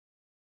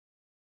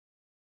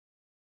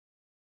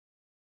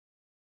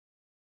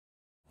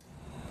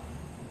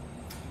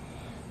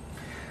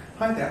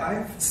Hi there,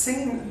 I've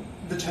seen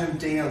the term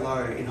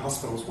DLO in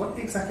hospitals. What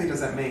exactly does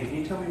that mean? Can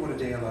you tell me what a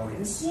DLO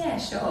is? Yeah,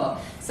 sure.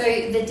 So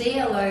the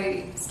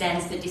DLO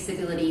stands for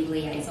Disability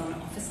Liaison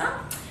Officer,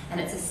 and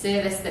it's a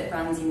service that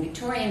runs in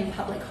Victorian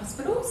public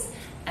hospitals,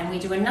 and we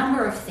do a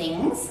number of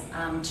things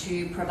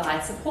to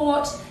provide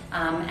support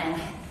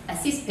and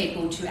assist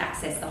people to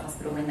access the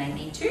hospital when they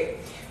need to.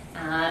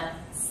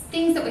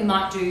 Things that we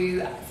might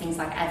do, things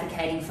like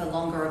advocating for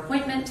longer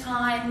appointment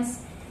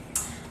times,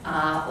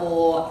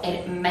 or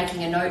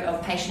making a note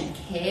of patient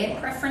care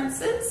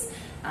preferences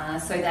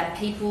so that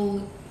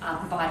people are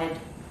provided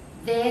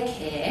their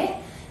care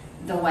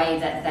the way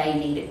that they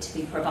need it to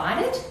be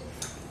provided,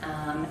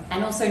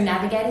 and also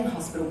navigating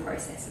hospital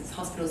processes.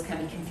 Hospitals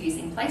can be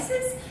confusing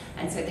places,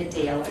 and so the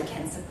DLO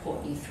can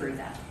support you through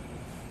that.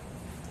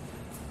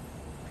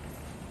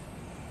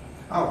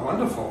 Oh,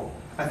 wonderful.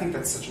 I think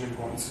that's such an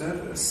important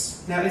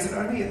service. Now, is it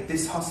only at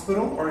this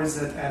hospital or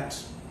is it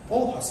at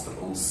all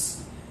hospitals?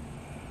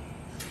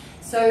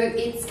 So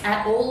it's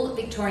at all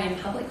Victorian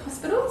public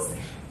hospitals,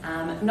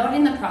 not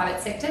in the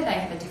private sector, they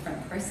have a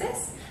different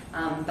process.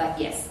 But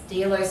yes,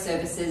 DLO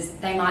services,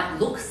 they might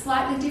look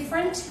slightly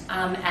different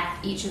at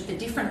each of the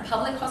different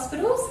public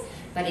hospitals,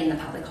 but in the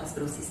public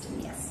hospital system,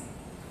 yes.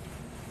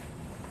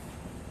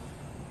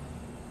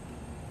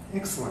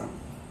 Excellent.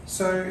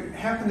 So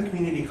how can the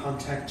community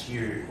contact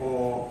you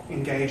or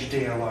engage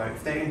DLO?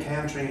 If they're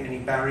encountering any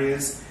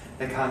barriers,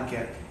 they can't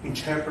get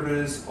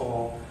interpreters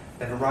or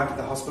they've arrived at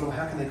the hospital,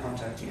 how can they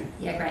contact you?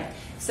 Yeah, great.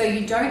 So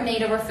you don't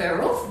need a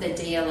referral for the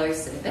DLO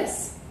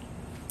service.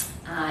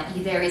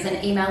 There is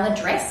an email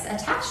address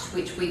attached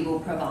which we will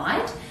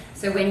provide.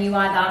 So when you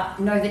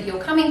either know that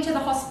you're coming to the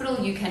hospital,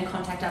 you can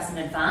contact us in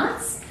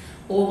advance,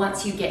 or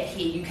once you get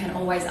here, you can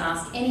always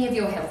ask any of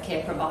your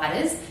healthcare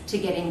providers to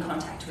get in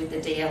contact with the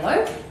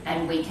DLO,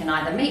 and we can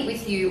either meet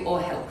with you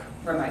or help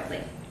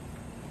remotely.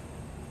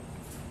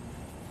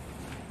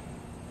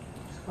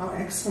 Oh,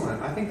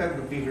 excellent. I think that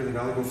would be really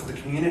valuable for the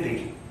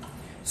community.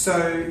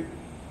 So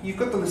you've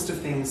got the list of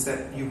things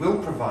that you will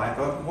provide,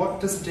 but what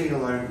does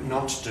DLO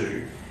not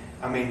do?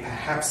 I mean,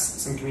 perhaps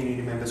some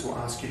community members will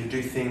ask you to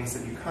do things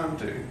that you can't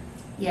do.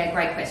 Yeah,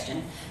 great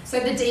question.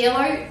 So the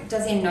DLO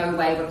does in no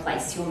way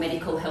replace your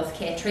medical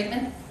healthcare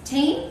treatment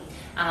team.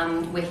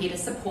 We're here to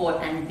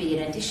support and be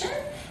an addition.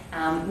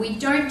 We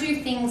don't do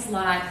things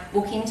like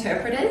book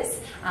interpreters,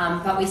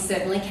 but we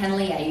certainly can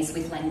liaise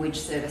with language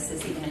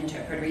services if an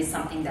interpreter is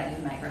something that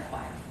you may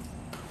require.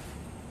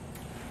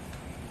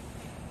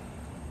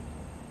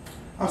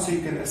 Oh, so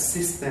you can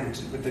assist them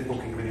with the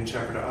booking of an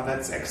interpreter. Oh,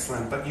 that's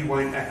excellent. But you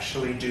won't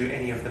actually do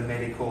any of the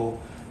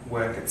medical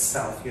work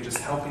itself. You're just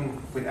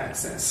helping with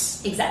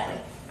access. Exactly.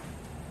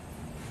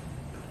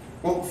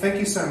 Well, thank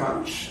you so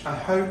much. I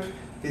hope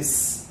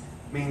this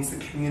means the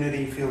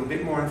community feel a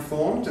bit more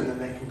informed and that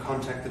they can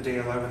contact the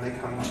DLO when they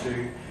come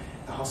to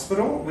the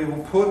hospital. We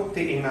will put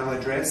the email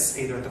address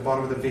either at the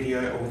bottom of the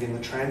video or within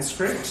the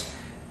transcript,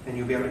 and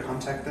you'll be able to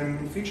contact them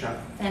in the future.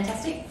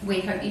 Fantastic. We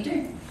hope you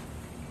do.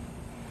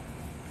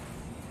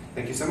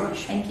 Thank you so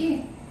much. Thank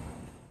you.